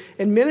years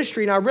in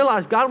ministry and I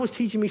realized God was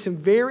teaching me some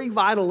very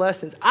vital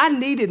lessons. I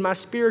needed my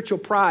spiritual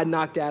pride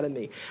knocked out of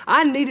me.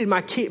 I needed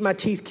my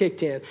teeth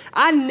kicked in.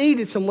 I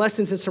needed some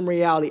lessons and some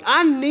reality.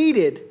 I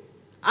needed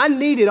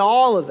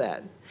all of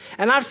that.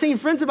 And I've seen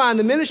friends of mine in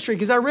the ministry,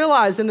 because I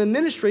realized in the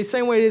ministry,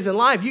 same way it is in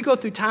life, you go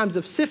through times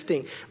of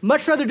sifting.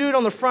 Much rather do it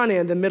on the front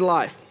end than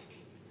midlife.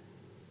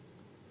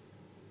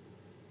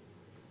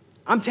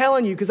 I'm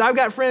telling you, because I've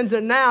got friends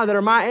that now that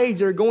are my age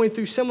that are going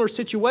through similar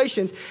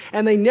situations,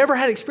 and they never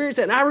had experienced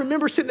that. And I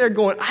remember sitting there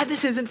going,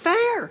 this isn't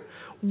fair.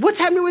 What's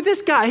happening with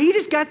this guy? He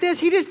just got this.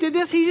 He just did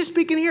this. He's just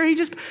speaking here.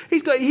 He's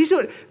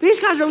doing. These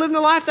guys are living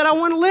the life that I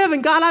want to live.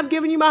 And God, I've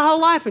given you my whole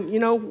life. And you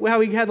know how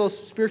we have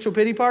those spiritual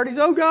pity parties?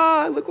 Oh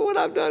God, look what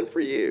I've done for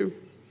you.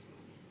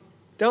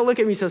 Don't look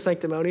at me so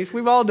sanctimonious.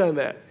 We've all done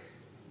that.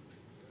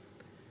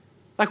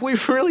 Like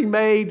we've really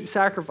made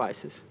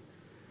sacrifices.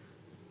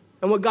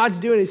 And what God's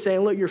doing is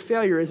saying, look, your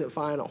failure isn't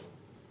final.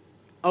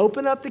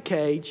 Open up the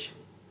cage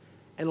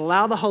and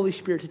allow the Holy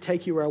Spirit to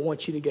take you where I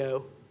want you to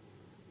go.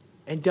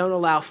 And don't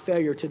allow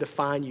failure to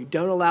define you.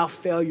 Don't allow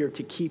failure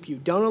to keep you.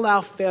 Don't allow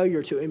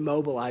failure to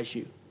immobilize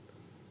you.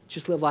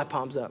 Just live life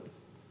palms up.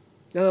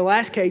 Now, the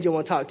last cage I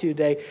want to talk to you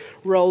today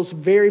rolls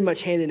very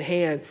much hand in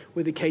hand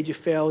with the cage of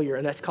failure,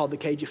 and that's called the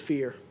cage of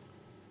fear.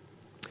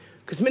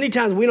 Because many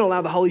times we don't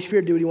allow the Holy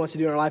Spirit to do what he wants to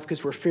do in our life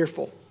because we're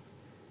fearful.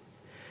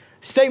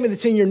 Statement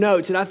that's in your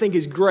notes that I think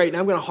is great, and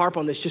I'm going to harp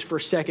on this just for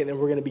a second, and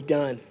we're going to be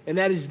done. And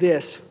that is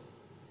this,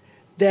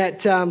 that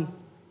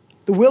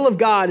the will of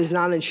God is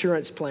not an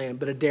insurance plan,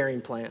 but a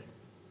daring plan.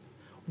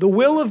 The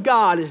will of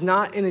God is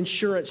not an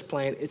insurance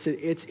plan, it's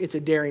a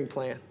daring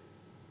plan.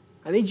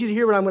 I need you to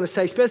hear what I'm going to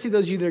say, especially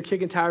those of you that are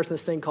kicking tires in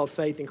this thing called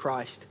faith in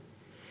Christ.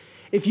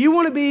 If you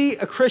want to be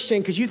a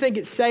Christian because you think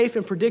it's safe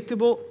and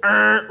predictable,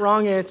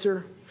 wrong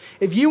answer.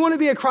 If you want to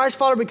be a Christ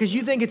follower because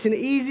you think it's an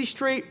easy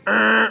street,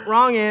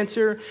 wrong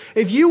answer.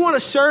 If you want to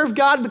serve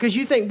God because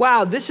you think,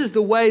 wow, this is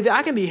the way that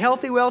I can be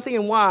healthy, wealthy,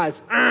 and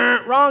wise,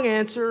 wrong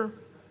answer.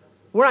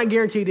 We're not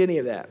guaranteed any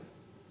of that.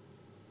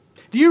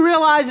 Do you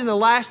realize in the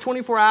last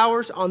 24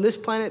 hours on this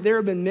planet, there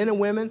have been men and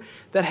women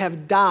that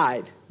have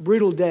died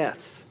brutal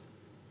deaths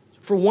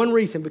for one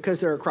reason, because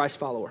they're a Christ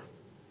follower?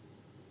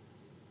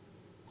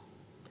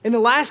 In the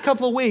last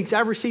couple of weeks,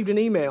 I've received an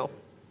email.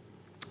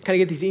 Kind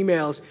of get these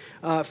emails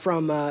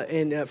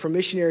from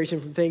missionaries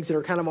and from things that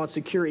are kind of on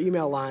secure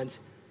email lines.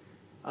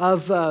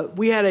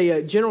 We had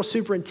a general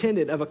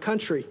superintendent of a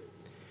country,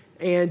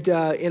 and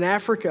in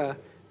Africa,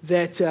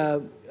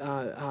 that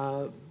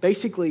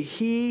basically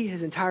he,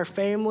 his entire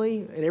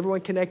family, and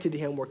everyone connected to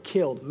him were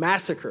killed,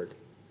 massacred,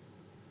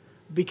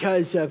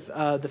 because of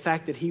the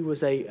fact that he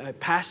was a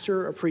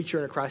pastor, a preacher,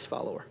 and a Christ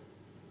follower.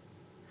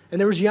 And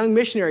there was a young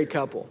missionary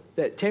couple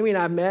that Tammy and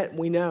I met, and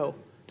we know.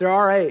 They're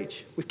our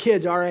age, with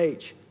kids our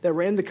age, that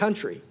were in the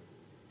country.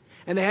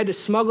 And they had to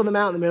smuggle them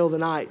out in the middle of the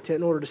night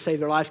in order to save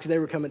their lives because they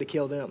were coming to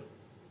kill them.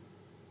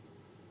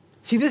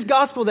 See, this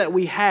gospel that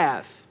we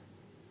have,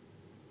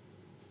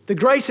 the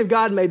grace of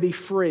God may be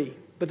free,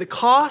 but the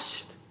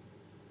cost,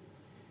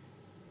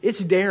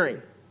 it's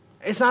daring.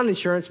 It's not an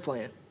insurance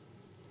plan.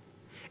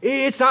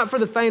 It's not for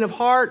the faint of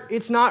heart.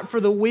 It's not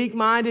for the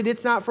weak-minded.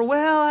 It's not for,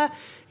 I'm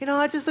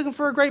just looking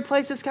for a great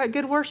place that's got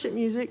good worship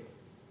music.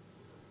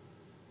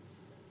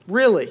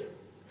 Really?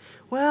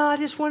 Well, I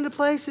just wanted a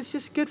place that's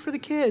just good for the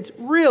kids.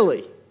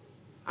 Really?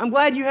 I'm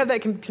glad you have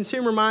that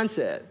consumer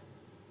mindset.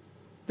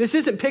 This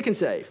isn't pick and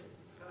save.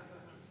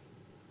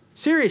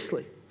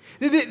 Seriously.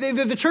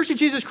 The Church of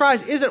Jesus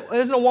Christ isn't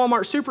a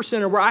Walmart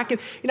supercenter where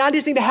I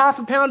just need a half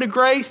a pound of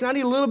grace and I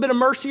need a little bit of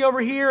mercy over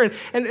here.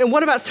 And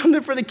what about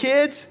something for the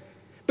kids?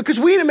 Because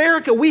we in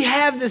America, we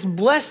have this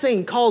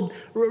blessing called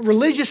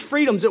religious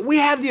freedoms, that we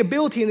have the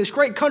ability in this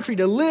great country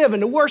to live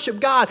and to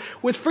worship God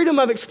with freedom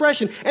of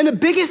expression. And the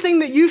biggest thing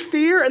that you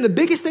fear and the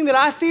biggest thing that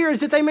I fear is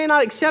that they may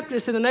not accept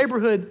us in the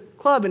neighborhood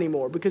club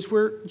anymore because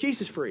we're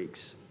Jesus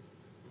freaks.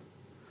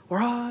 Or,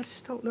 I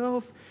just don't know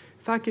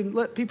if I can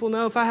let people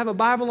know if I have a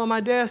Bible on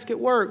my desk at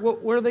work,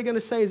 what are they going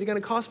to say? Is it going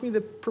to cost me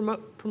the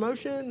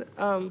promotion?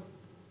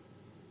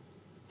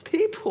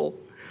 People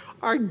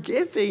are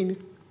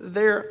giving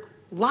their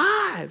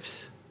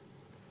lives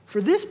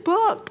for this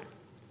book.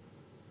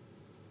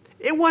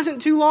 It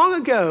wasn't too long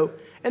ago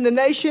in the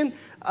nation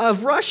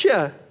of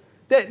Russia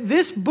that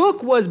this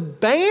book was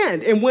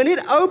banned. And when it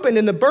opened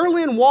and the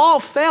Berlin Wall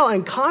fell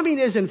and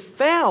communism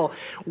fell,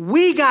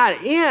 we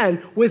got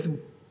in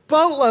with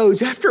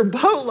boatloads after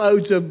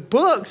boatloads of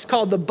books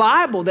called the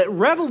Bible that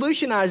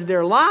revolutionized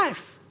their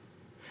life.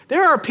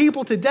 There are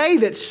people today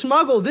that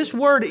smuggle this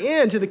word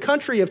into the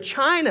country of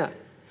China.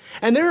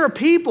 And there are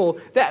people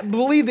that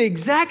believe the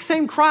exact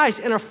same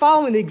Christ and are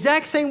following the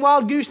exact same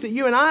wild goose that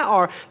you and I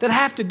are that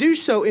have to do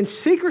so in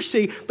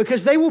secrecy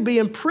because they will be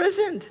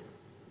imprisoned.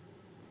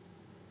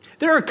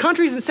 There are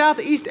countries in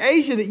Southeast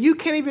Asia that you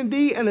can't even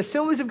be an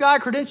Assemblies of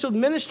God credentialed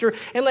minister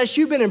unless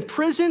you've been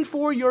imprisoned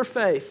for your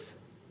faith.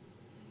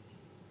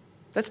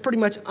 That's pretty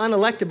much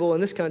unelectable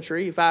in this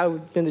country. If I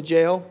had been to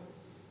jail,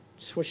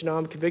 just want you to know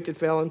I'm a convicted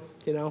felon.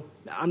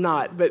 I'm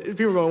not. But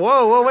people are going,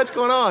 whoa, what's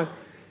going on?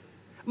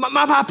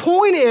 My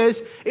point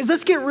is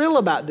let's get real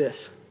about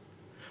this.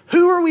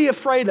 Who are we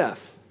afraid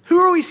of? Who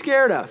are we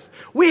scared of?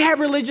 We have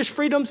religious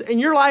freedoms, and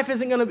your life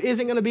isn't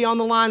going to be on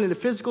the line in a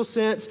physical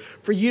sense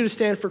for you to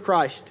stand for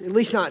Christ, at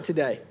least not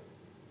today.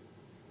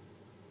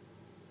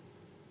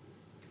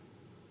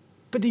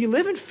 But do you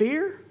live in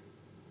fear?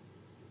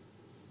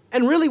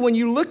 And really, when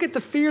you look at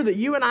the fear that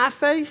you and I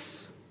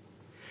face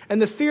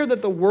and the fear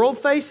that the world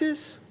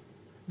faces,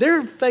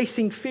 they're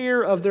facing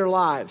fear of their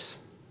lives.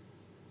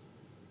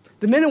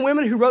 The men and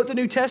women who wrote the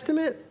New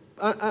Testament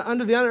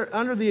under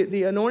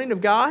the anointing of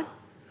God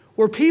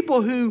were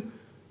people who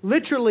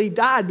literally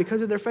died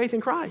because of their faith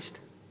in Christ.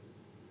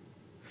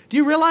 Do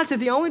you realize that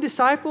the only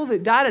disciple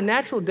that died a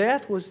natural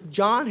death was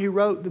John, who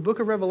wrote the book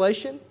of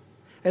Revelation?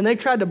 And they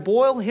tried to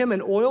boil him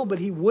in oil, but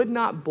he would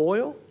not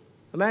boil.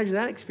 Imagine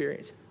that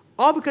experience.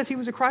 All because he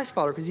was a Christ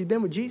follower, because he'd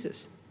been with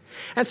Jesus.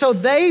 And so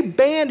they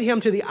banned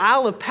him to the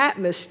Isle of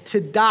Patmos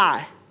to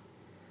die.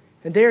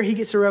 And there he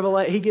gets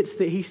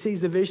he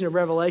sees the vision of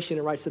Revelation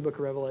and writes the book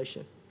of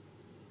Revelation.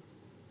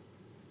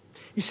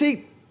 You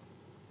see,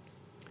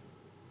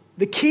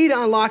 the key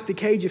to unlock the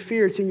cage of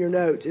fear, it's in your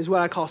notes, is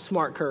what I call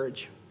smart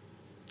courage.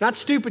 Not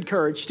stupid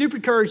courage.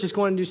 Stupid courage is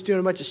going and just doing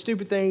a bunch of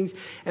stupid things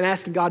and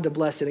asking God to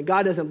bless it. And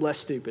God doesn't bless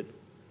stupid.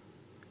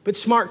 But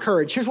smart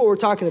courage, here's what we're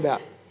talking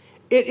about.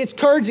 It's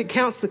courage that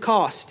counts the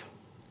cost.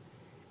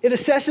 It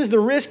assesses the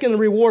risk and the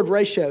reward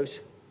ratios.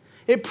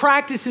 It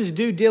practices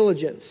due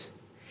diligence.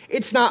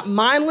 It's not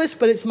mindless,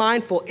 but it's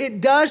mindful.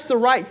 It does the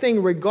right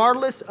thing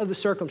regardless of the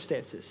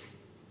circumstances.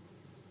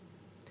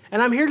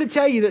 And I'm here to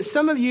tell you that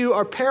some of you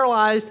are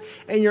paralyzed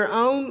in your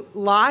own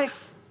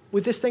life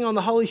with this thing on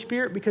the Holy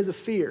Spirit because of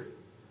fear.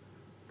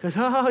 Because,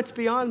 it's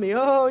beyond me.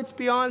 It's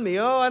beyond me.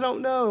 I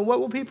don't know. And what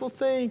will people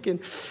think? And,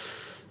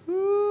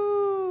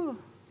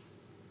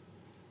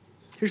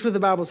 Here's what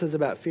the Bible says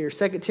about fear.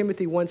 2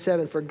 Timothy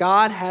 1:7, for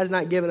God has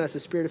not given us a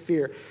spirit of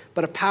fear,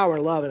 but of power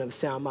and love and of a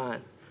sound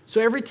mind.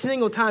 So every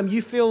single time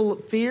you feel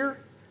fear,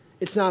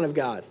 it's not of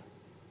God.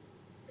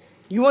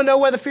 You want to know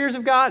whether fear is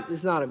of God?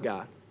 It's not of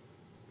God.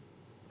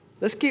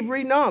 Let's keep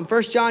reading on.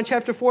 1 John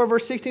chapter 4,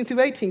 verse 16 through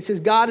 18 says,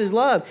 God is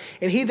love,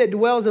 and he that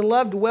dwells in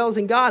love dwells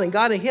in God, and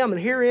God in him. And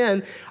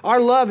herein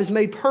our love is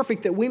made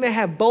perfect, that we may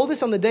have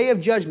boldness on the day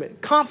of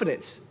judgment,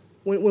 confidence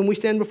when we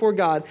stand before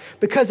God,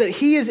 because that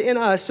he is in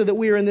us so that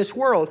we are in this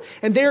world.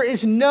 And there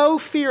is no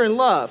fear in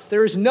love.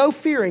 There is no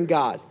fear in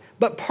God.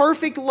 But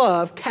perfect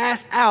love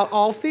casts out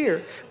all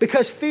fear,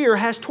 because fear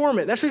has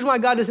torment. That's the reason why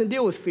God doesn't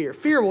deal with fear.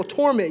 Fear will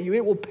torment you.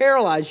 It will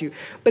paralyze you.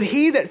 But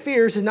he that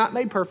fears is not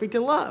made perfect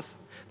in love.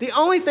 The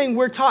only thing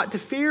we're taught to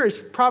fear is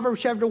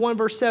Proverbs chapter 1,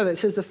 verse 7. It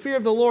says, the fear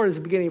of the Lord is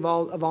the beginning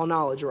of all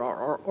knowledge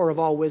or of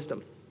all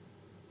wisdom.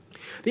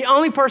 The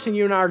only person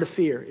you and I are to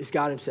fear is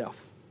God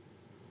himself.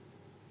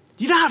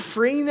 Do you know how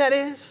freeing that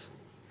is?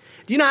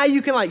 Do you know how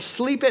you can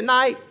sleep at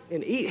night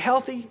and eat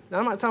healthy? Now,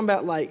 I'm not talking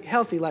about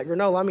healthy like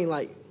granola. I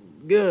mean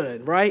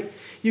good, right?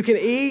 You can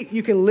eat,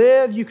 you can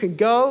live, you can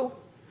go.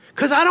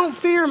 Because I don't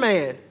fear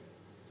man.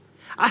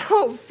 I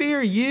don't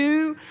fear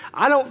you.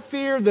 I don't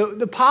fear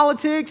the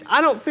politics.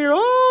 I don't fear,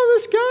 the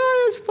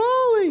sky is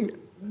falling.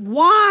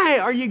 Why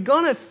are you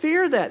going to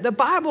fear that? The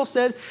Bible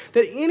says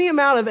that any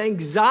amount of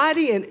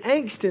anxiety and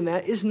angst in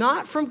that is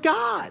not from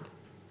God.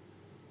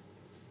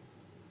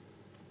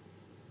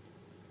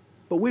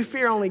 But we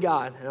fear only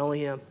God and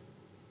only him.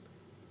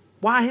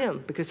 Why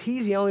him? Because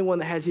he's the only one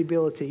that has the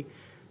ability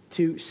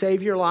to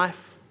save your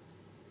life.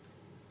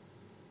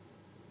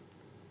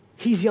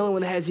 He's the only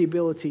one that has the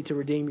ability to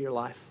redeem your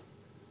life.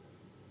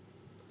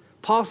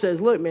 Paul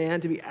says, look, man,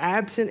 to be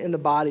absent in the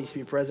body is to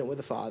be present with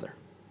the Father.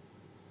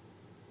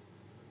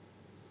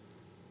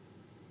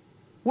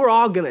 We're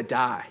all going to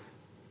die.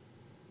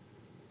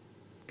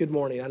 Good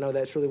morning. I know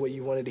that's really what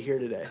you wanted to hear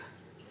today.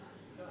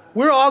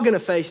 We're all going to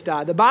face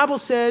die. The Bible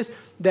says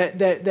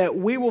that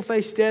we will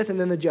face death and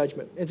then the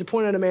judgment. It's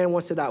appointed a man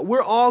wants to die.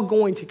 We're all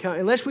going to come,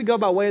 unless we go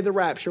by way of the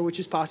rapture, which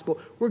is possible,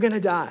 we're going to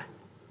die.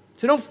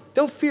 So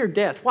don't fear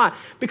death. Why?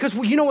 Because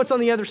you know what's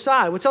on the other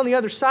side. What's on the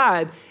other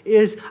side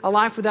is a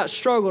life without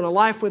struggle, and a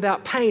life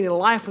without pain, and a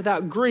life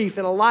without grief,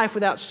 and a life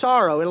without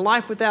sorrow, and a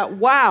life without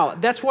wow.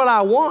 That's what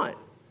I want.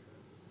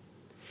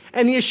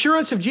 And the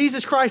assurance of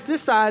Jesus Christ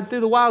this side through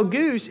the wild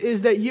goose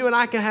is that you and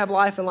I can have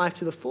life and life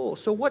to the full.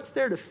 So what's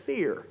there to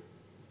fear?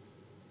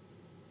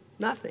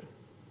 Nothing.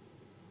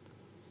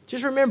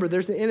 Just remember,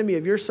 there's an enemy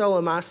of your soul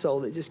and my soul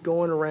that's just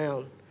going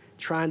around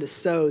trying to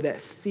sow that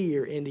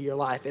fear into your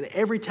life. And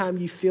every time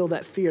you feel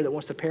that fear that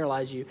wants to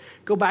paralyze you,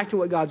 go back to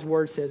what God's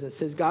word says, and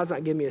says, God's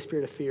not giving me a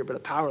spirit of fear, but a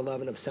power, love,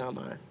 and of sound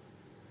mind.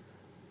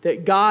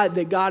 that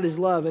God is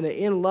love, and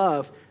that in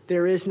love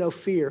there is no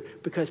fear,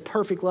 because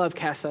perfect love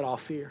casts out all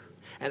fear.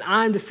 And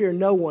I'm to fear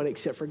no one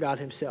except for God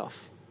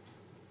himself.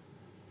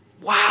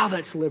 Wow,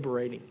 that's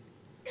liberating.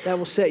 That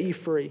will set you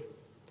free.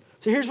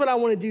 So here's what I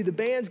want to do. The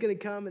band's going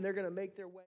to come, and they're going to make their way.